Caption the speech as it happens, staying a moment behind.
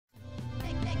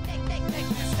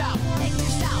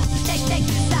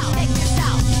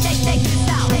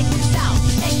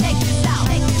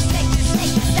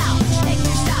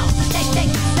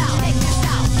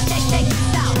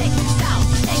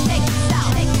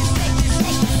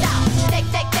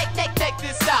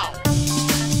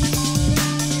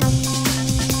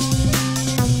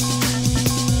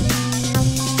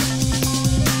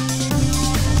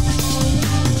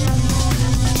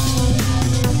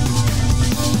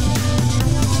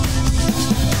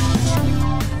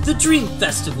Dream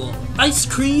Festival, Ice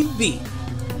Cream Beat.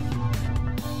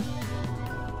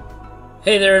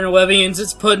 Hey there, Interwebians,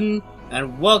 it's Puddin',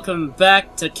 and welcome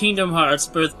back to Kingdom Hearts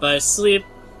Birth by Sleep,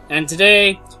 and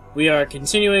today we are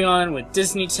continuing on with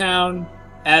Disney Town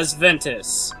as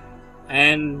Ventus.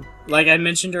 And, like I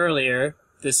mentioned earlier,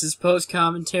 this is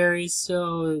post-commentary,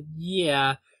 so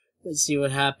yeah, let's see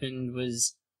what happened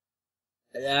was,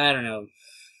 I don't know.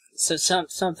 So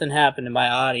something happened to my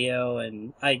audio,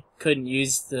 and I couldn't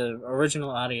use the original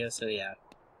audio, so yeah.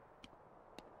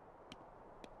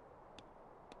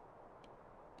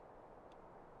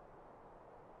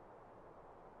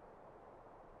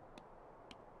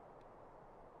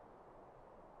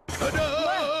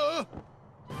 Ta-da!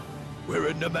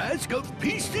 Wearing the mask of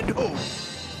peace and hope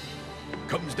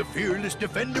comes the fearless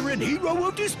defender and hero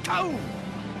of this town.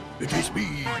 It is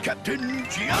me, Captain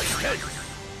Justice.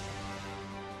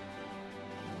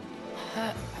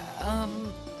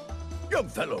 Young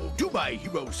fellow, do my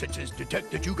hero senses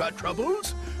detect that you got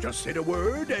troubles? Just say the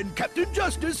word and Captain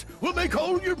Justice will make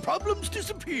all your problems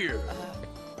disappear.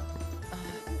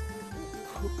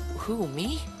 Who,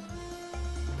 me?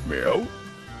 Meow?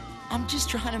 I'm just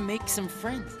trying to make some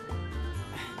friends.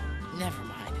 Never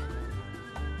mind.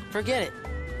 Forget it.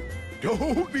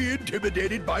 Don't be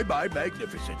intimidated by my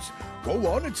magnificence. Go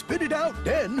on and spit it out,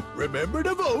 then remember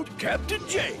to vote Captain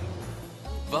J.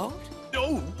 Vote?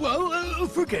 Oh, well,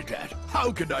 forget that.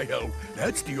 How can I help?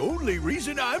 That's the only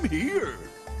reason I'm here.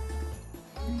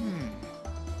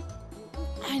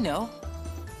 I know.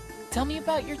 Tell me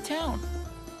about your town.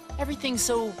 Everything's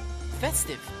so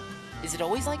festive. Is it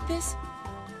always like this?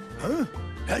 Huh?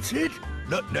 That's it?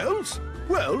 Nothing else?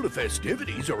 Well, the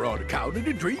festivities are on account of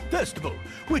the Dream Festival,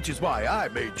 which is why I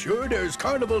made sure there's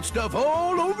carnival stuff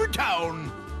all over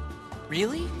town.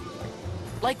 Really?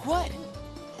 Like what?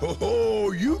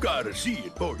 Oh, you gotta see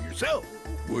it for yourself.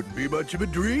 Wouldn't be much of a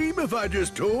dream if I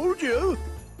just told you.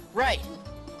 Right.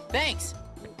 Thanks.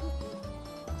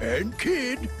 And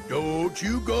kid, don't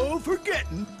you go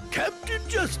forgetting, Captain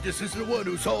Justice is the one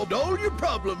who solved all your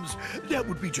problems. That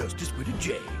would be Justice with a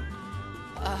J.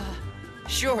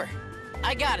 Sure.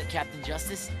 I got it, Captain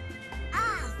Justice.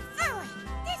 Ah, phooey!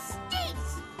 This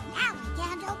stinks! Now we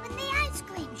can't open the ice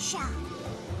cream shop.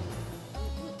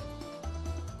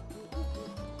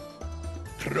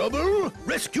 Trouble?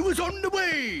 Rescue is on the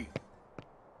way!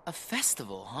 A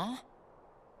festival, huh?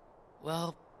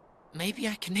 Well, maybe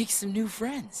I can make some new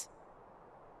friends.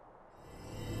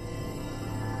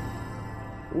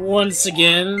 Once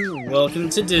again,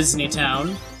 welcome to Disney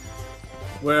Town,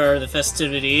 where the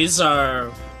festivities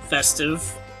are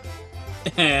festive,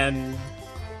 and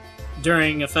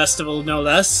during a festival no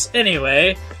less.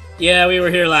 Anyway, yeah, we were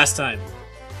here last time.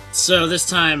 So this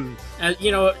time,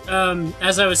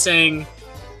 as I was saying,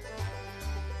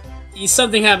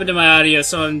 something happened to my audio,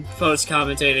 so I'm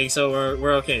post-commentating, so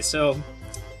we're okay. So,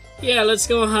 yeah, let's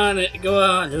go on,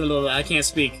 I can't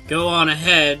speak. Go on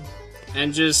ahead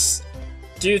and just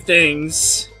do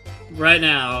things right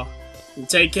now and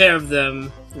take care of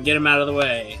them and get them out of the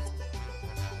way.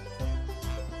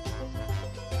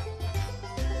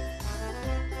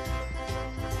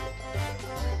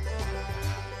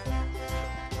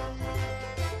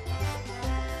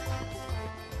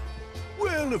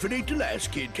 Well, if it ain't the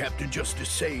last kid Captain Justice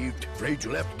saved, afraid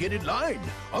you'll have to get in line.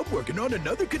 I'm working on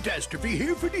another catastrophe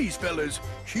here for these fellas.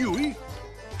 Huey,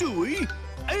 Dewey,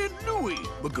 and Louie,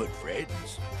 my good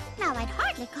friends. Now, I'd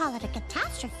hardly call it a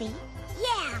catastrophe.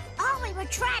 Yeah, all we were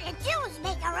trying to do was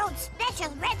make our own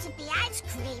special recipe ice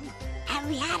cream. And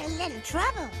we had a little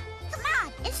trouble. Come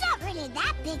on, it's not really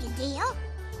that big a deal.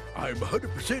 I'm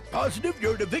 100% positive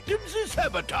you're the victims of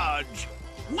sabotage.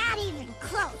 Not even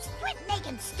close. Quit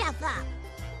making stuff up.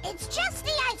 It's just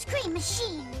the ice cream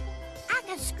machine.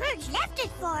 Uncle Scrooge left it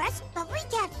for us, but we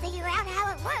can't figure out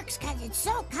how it works because it's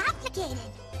so complicated.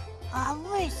 Oh,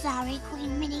 we're sorry,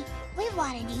 Queen Minnie. We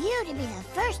wanted you to be the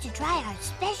first to try our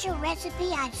special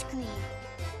recipe ice cream.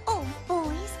 Oh,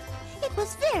 boys, it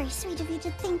was very sweet of you to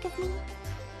think of me.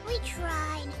 We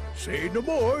tried. Say no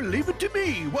more, leave it to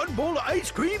me. One bowl of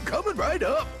ice cream coming right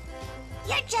up.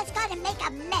 You're just gonna make a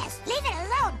mess. Leave it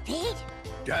alone, Pete.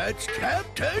 That's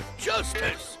Captain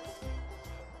Justice.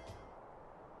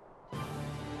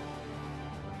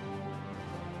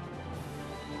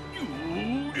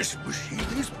 Ooh, this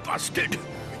machine is busted. It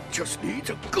just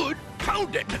needs a good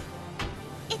pounding.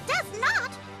 It does not.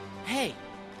 Hey,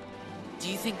 do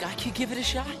you think I could give it a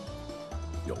shot?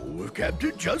 No, if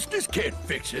Captain Justice can't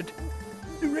fix it,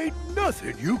 there ain't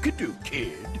nothing you can do,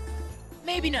 kid.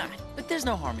 Maybe not, but there's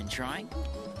no harm in trying.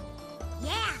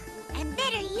 Yeah, and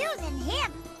better you than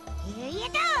him. Here you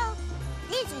go.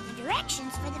 These are the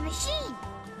directions for the machine.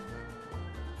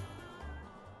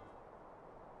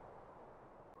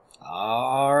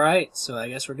 Alright, so I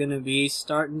guess we're gonna be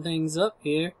starting things up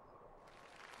here.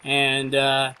 And,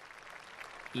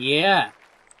 yeah.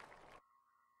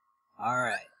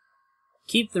 Alright.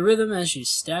 Keep the rhythm as you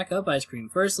stack up ice cream.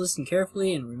 First, listen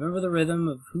carefully and remember the rhythm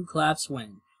of who claps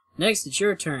when. Next, it's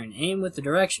your turn. Aim with the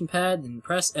direction pad, then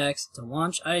press X to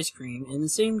launch ice cream in the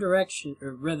same direction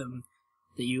or rhythm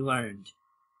that you learned.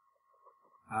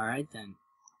 Alright then.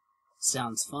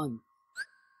 Sounds fun.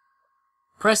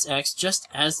 Press X just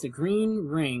as the green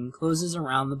ring closes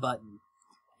around the button.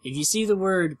 If you see the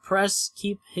word press,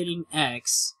 keep hitting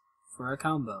X for a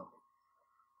combo.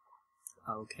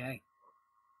 Okay.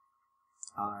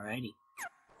 Alrighty.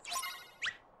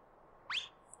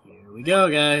 Here we go,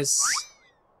 guys.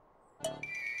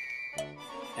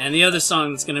 And the other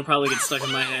song that's gonna probably get stuck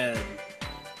in my head.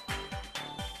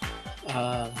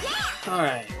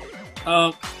 Alright.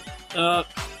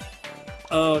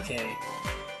 Okay.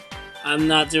 I'm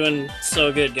not doing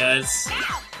so good, guys.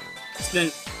 It's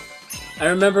been... I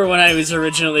remember when I was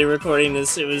originally recording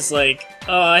this, it was like,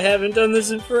 oh, I haven't done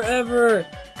this in forever!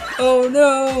 Oh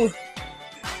no!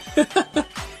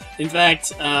 In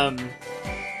fact,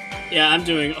 yeah, I'm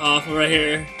doing awful right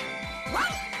here.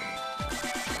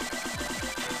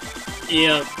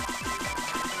 Yep.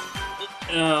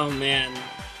 Oh man.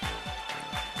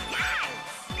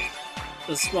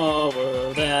 A small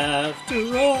world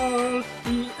after all.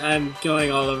 I'm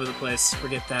going all over the place.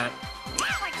 Forget that.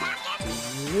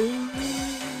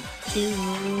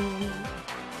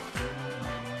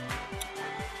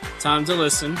 Time to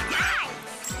listen.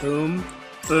 Boom,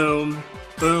 boom,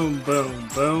 boom, boom,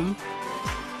 boom.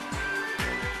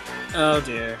 Oh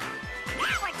dear.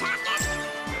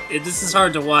 This is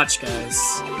hard to watch, guys.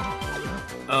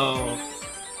 Oh.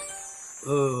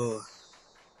 Ooh.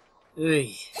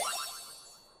 Ugh.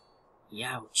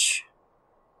 Youch.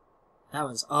 That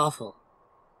was awful.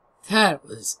 That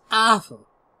was awful.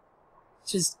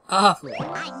 Just awful.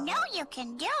 I know you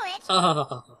can do it.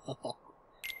 Oh.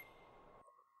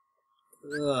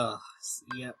 Ugh.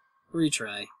 Yep.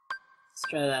 Retry. Let's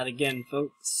try that again,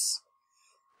 folks.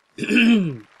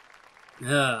 Ugh.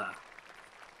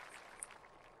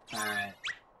 Alright.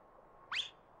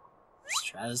 Let's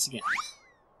try this again.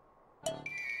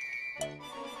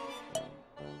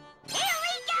 Here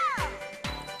we go.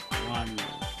 1.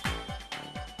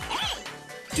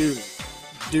 Do.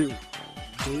 Do.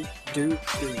 Do. Do.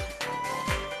 Do.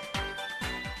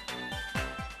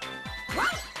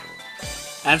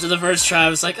 After the first try, I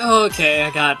was like, oh, okay,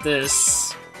 I got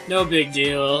this. No big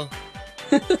deal.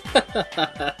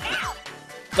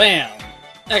 Bam!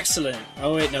 Excellent.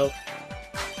 Oh, wait, nope.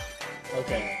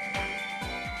 Okay.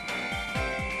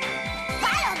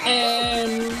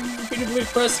 And repeatedly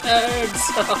press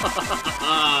X.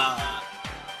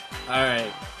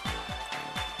 Alright.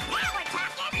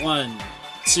 1,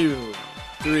 2,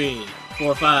 3,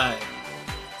 4, 5.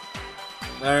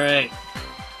 Alright.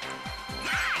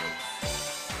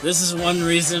 This is one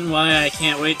reason why I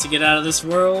can't wait to get out of this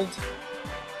world.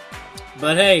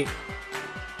 But hey.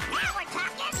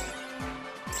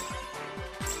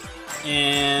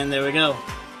 And there we go.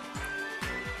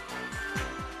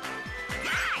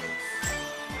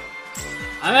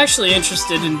 I'm actually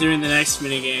interested in doing the next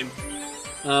minigame.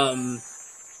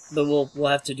 But we'll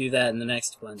have to do that in the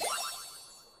next one.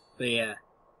 But yeah.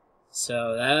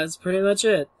 So that's pretty much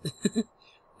it.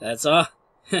 That's all.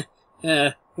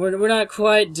 Yeah, we're not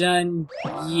quite done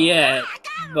yet,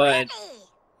 but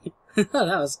that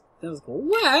was cool.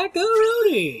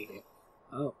 Whack-a-rooney!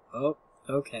 Oh,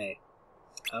 okay.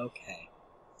 Okay.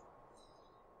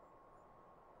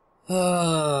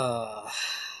 Well,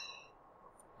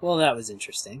 that was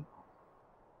interesting.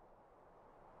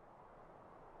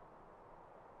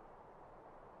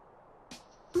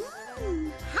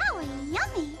 How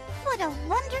yummy! What a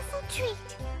wonderful treat!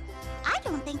 I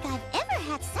don't think I've ever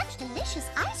had such delicious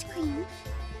ice cream.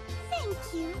 Thank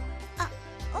you.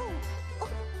 Oh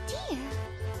dear.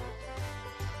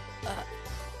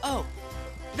 Oh,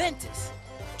 Ventus.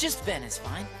 Just Ben is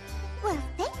fine. Well,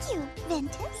 thank you,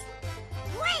 Ventus.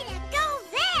 Way to go,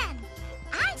 Ven!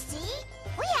 I see.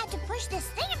 We had to push this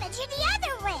thingamajig the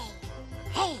other way.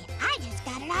 Hey, I just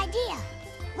got an idea.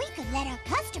 We could let our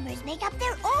customers make up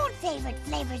their own favorite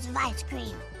flavors of ice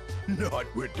cream. Not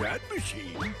with that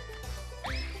machine.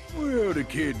 Well, the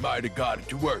kid might have got it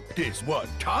to work this one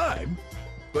time,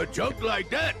 but junk like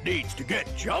that needs to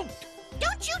get junked.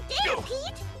 Don't you dare,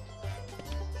 Pete!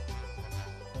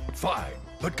 Fine,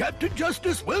 but Captain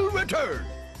Justice will return.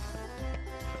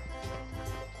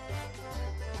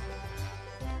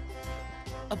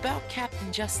 About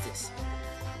Captain Justice.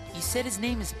 You said his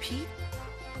name is Pete?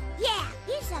 Yeah,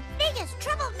 he's the biggest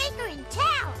troublemaker in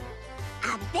town.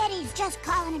 I bet he's just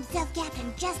calling himself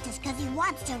Captain Justice because he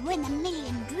wants to win the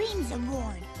Million Dreams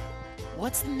Award.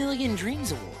 What's the Million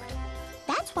Dreams Award?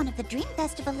 That's one of the Dream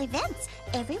Festival events.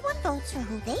 Everyone votes for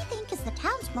who they think is the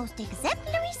town's most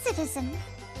exemplary citizen.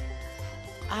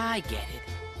 I get it.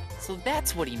 So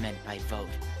that's what he meant by vote.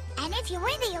 And if you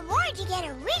win the award, you get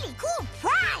a really cool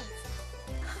prize.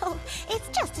 Oh, it's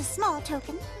just a small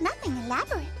token, nothing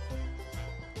elaborate.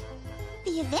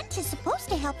 The event is supposed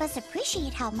to help us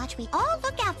appreciate how much we all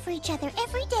look out for each other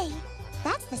every day.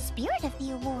 That's the spirit of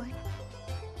the award.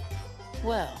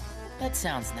 Well, that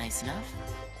sounds nice enough.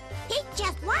 He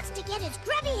just wants to get his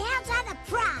grubby hands on the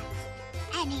prize.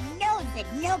 And he knows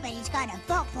that nobody's gonna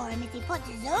vote for him if he puts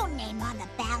his own name on the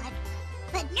ballot.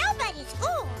 But nobody's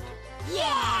fooled.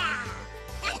 Yeah!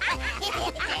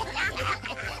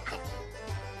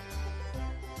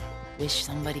 Wish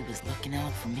somebody was looking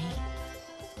out for me.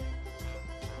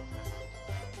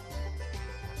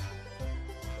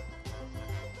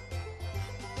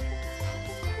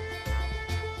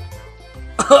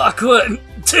 Aqua and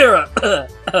Terra!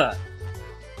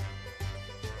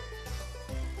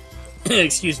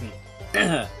 Excuse me.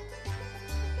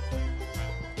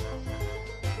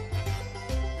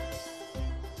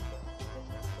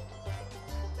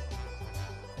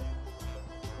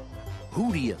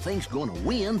 Who do you think's gonna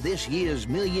win this year's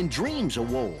Million Dreams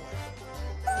Award?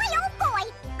 Boy, oh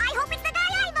boy! I hope it's the guy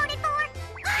I voted for!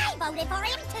 I voted for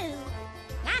him too!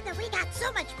 Now that we got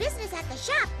so much business at the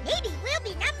shop, maybe we'll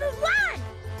be #1!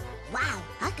 Wow,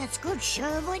 Uncle Scrooge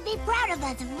sure would be proud of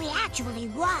us if we actually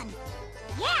won.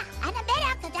 Yeah, and I bet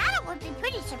Uncle Dollar would be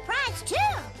pretty surprised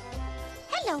too.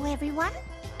 Hello everyone,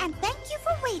 and thank you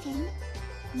for waiting.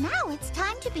 Now it's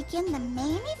time to begin the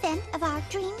main event of our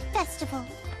Dream Festival.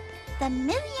 The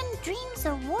Million Dreams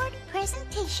Award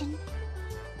presentation.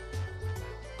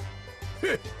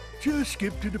 Just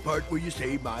skip to the part where you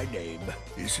say my name.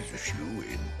 This is a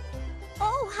shoo-in.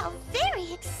 Oh, how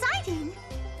very exciting!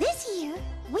 This year,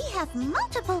 we have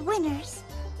multiple winners.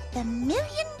 The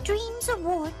Million Dreams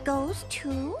Award goes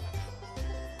to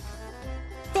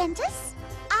Ventus,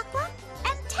 Aqua,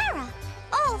 and Terra.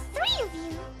 All 3 of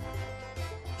you.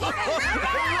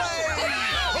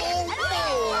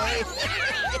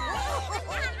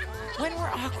 When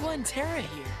were Aqua and Terra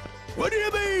here? What do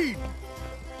you mean?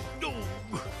 No.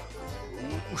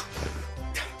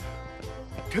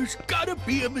 There's gotta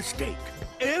be a mistake.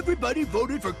 Everybody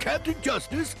voted for Captain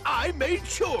Justice. I made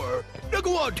sure. Now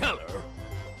go on, tell her.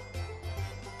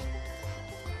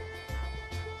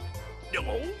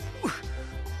 No.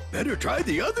 Better try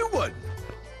the other one.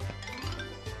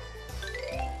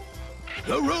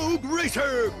 The Rogue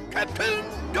Racer, Captain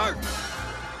Dark.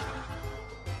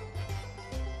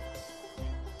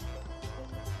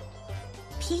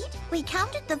 Pete, we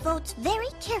counted the votes very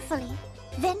carefully.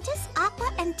 Ventus,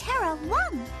 Aqua, and Terra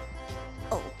won.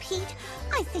 Oh, Pete,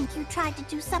 I think you tried to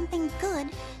do something good,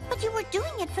 but you were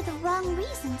doing it for the wrong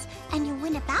reasons, and you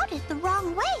went about it the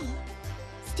wrong way.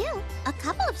 Still, a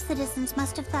couple of citizens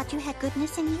must have thought you had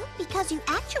goodness in you because you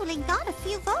actually got a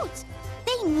few votes.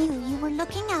 They knew you were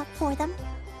looking out for them.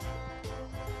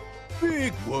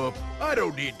 Big whoop. I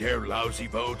don't need their lousy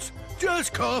votes.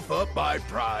 Just cough up my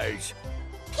prize.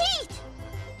 Pete!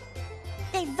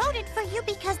 They voted for you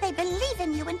because they believe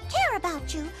in you and care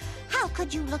about you. How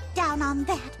could you look down on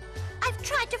that? I've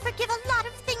tried to forgive a lot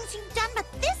of things you've done, but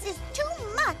this is too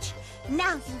much.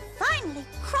 Now you finally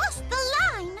crossed the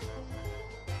line.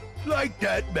 Like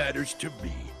that matters to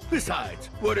me. Besides,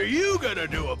 what are you gonna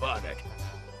do about it?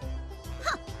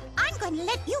 Huh, I'm going to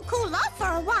let you cool off for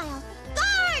a while.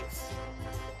 Guards!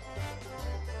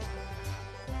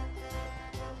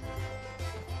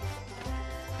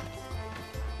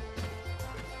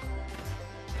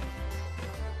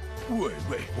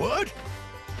 Wait, what?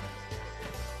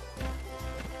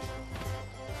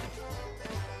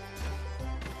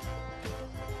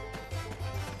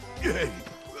 Hey,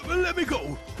 let me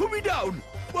go. Put me down.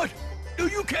 What? No,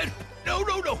 you can't. No.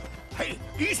 Hey,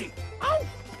 easy. Ow!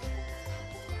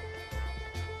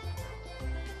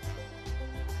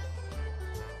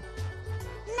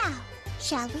 Now,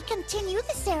 shall we continue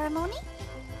the ceremony?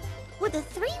 Would the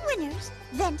 3 winners,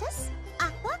 Ventus,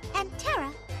 Aqua, and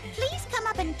Terra, please come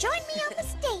up and join me on the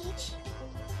stage?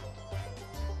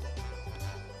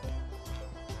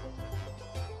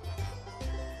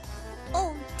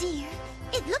 Oh dear,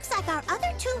 it looks like our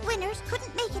other 2 winners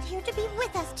couldn't make it here to be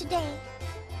with us today.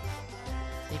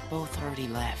 They both already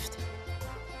left.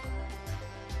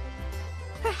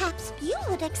 Perhaps you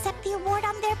would accept the award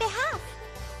on their behalf.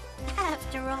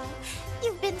 After all,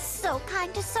 you've been so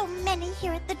kind to so many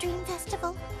here at the Dream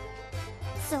Festival.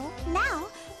 So now,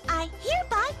 I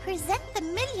hereby present the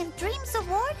Million Dreams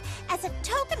Award as a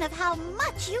token of how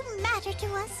much you matter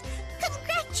to us.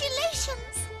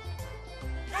 Congratulations!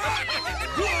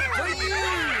 Good for you!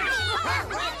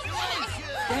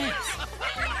 Thanks.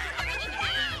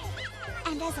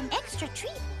 And as an extra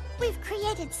treat, we've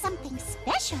created something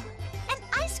special. An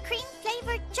ice cream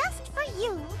flavor just for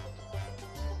you.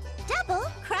 Double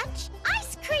Crunch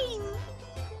Ice Cream!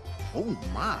 Oh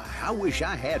my, I wish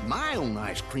I had my own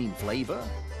ice cream flavor.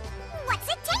 What's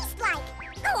it taste like?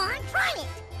 Go on, try it!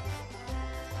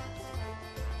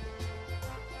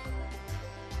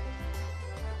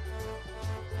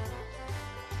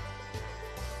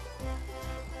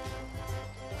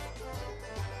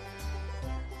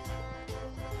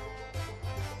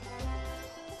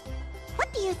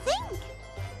 What do you think?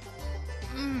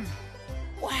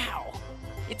 Wow.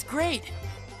 It's great.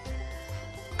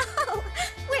 Oh,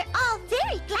 we're all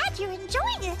very glad you're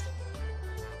enjoying it.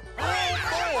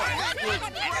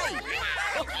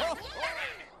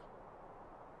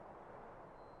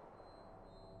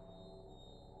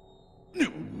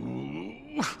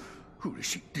 Who does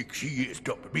she think she is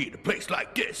dumping me in a place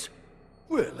like this?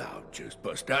 Well, I'll just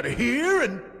bust out of here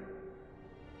and...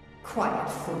 Quiet,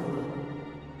 fool.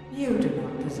 You do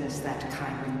not possess that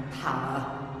kind of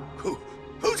power.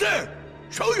 Who's there?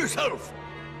 Show yourself!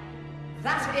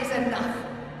 That is enough.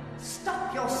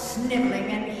 Stop your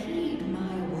sniveling and heed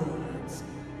my words.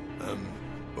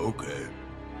 Okay.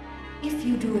 If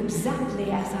you do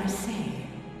exactly as I say,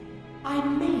 I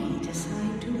may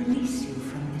decide to release you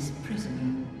from this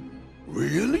prison.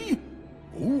 Really?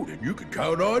 Oh, then you can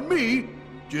count on me.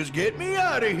 Just get me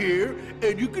out of here,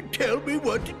 and you can tell me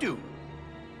what to do.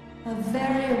 A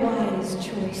very wise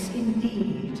choice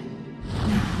indeed.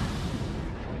 Now,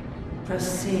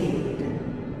 proceed.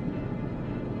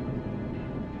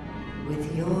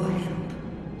 With your help,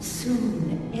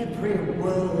 soon every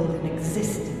world in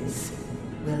existence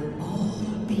will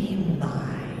all be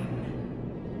mine.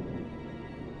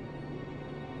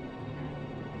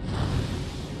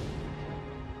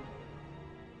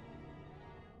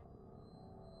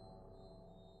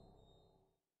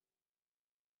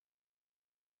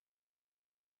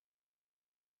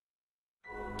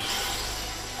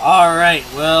 Alright,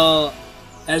 well,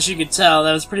 as you could tell,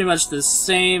 that was pretty much the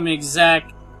same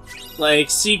exact, like,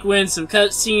 sequence of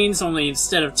cutscenes, only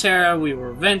instead of Terra, we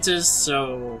were Ventus,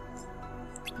 so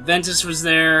Ventus was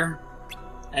there,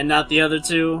 and not the other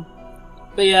two.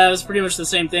 But yeah, it was pretty much the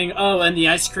same thing. Oh, and the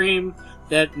ice cream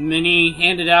that Minnie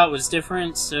handed out was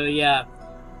different, so yeah.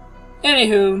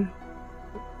 Anywho,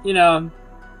 you know,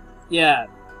 yeah.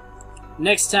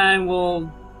 Next time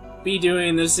we'll be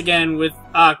doing this again with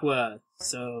Aqua.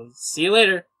 So, see you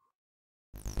later.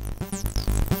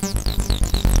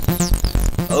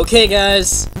 Okay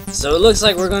guys, so it looks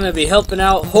like we're gonna be helping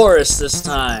out Horace this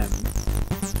time.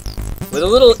 With a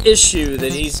little issue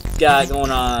that he's got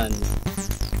going on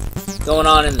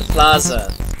in the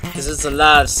plaza. Because there's a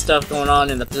lot of stuff going on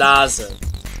in the plaza.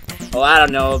 Oh, I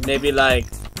don't know, maybe like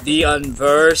the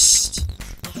unversed,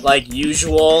 like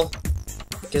usual.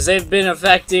 Because they've been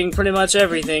affecting pretty much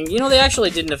everything. You know, they actually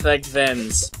didn't affect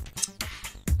Ven's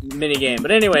minigame.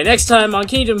 But anyway, next time on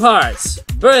Kingdom Hearts,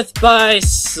 Birth by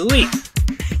Sleep,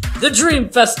 the Dream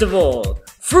Festival,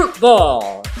 Fruit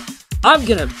Ball. I'm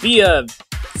gonna be a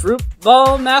Fruit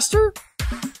Ball Master?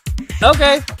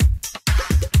 Okay.